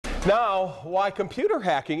Now, why computer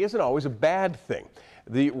hacking isn't always a bad thing.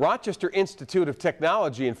 The Rochester Institute of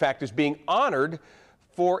Technology, in fact, is being honored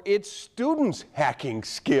for its students' hacking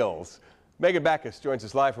skills. Megan Backus joins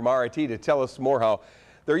us live from RIT to tell us more how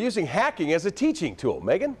they're using hacking as a teaching tool.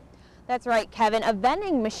 Megan? That's right, Kevin. A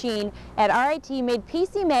vending machine at RIT made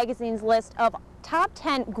PC Magazine's list of top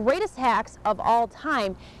 10 greatest hacks of all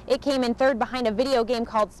time. It came in third behind a video game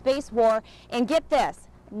called Space War. And get this,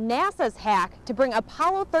 NASA's hack to bring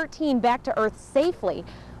Apollo 13 back to Earth safely.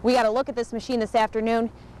 We got a look at this machine this afternoon.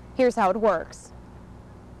 Here's how it works.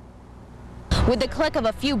 With the click of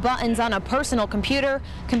a few buttons on a personal computer,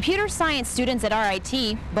 computer science students at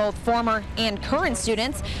RIT, both former and current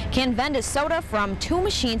students, can vend a soda from two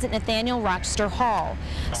machines at Nathaniel Rochester Hall.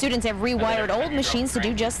 Students have rewired old machines to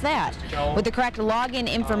do just that. With the correct login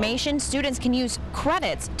information, students can use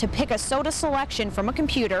credits to pick a soda selection from a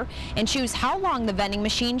computer and choose how long the vending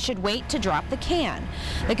machine should wait to drop the can.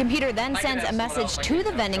 The computer then sends a message to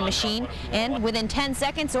the vending machine, and within 10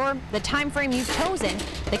 seconds or the time frame you've chosen,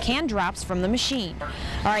 the can drops from the machine.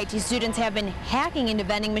 RIT students have been hacking into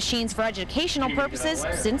vending machines for educational purposes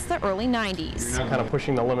since the early 90s. Kind of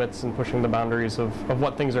pushing the limits and pushing the boundaries of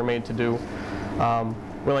what things are made to do.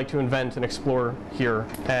 We like to invent and explore here,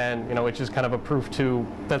 and it's just kind of a proof to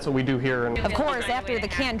that's what we do here. And of course, after the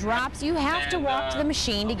can drops, you have to walk to the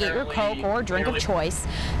machine to get your Coke or drink of choice.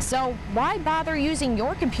 So why bother using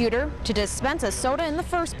your computer to dispense a soda in the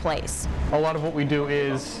first place? A lot of what we do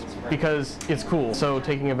is because it's cool. So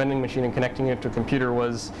taking a vending machine and connecting it to a computer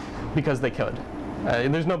was because they could.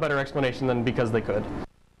 There's no better explanation than because they could.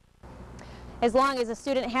 As long as a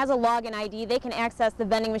student has a login ID, they can access the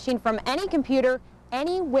vending machine from any computer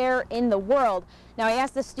anywhere in the world. Now, I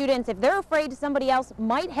asked the students if they're afraid somebody else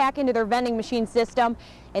might hack into their vending machine system,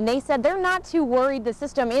 and they said they're not too worried. The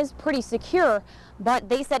system is pretty secure, but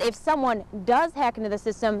they said if someone does hack into the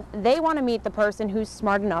system, they want to meet the person who's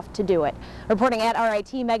smart enough to do it. Reporting at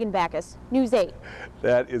RIT, Megan Backus, News 8.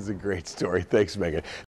 That is a great story. Thanks, Megan.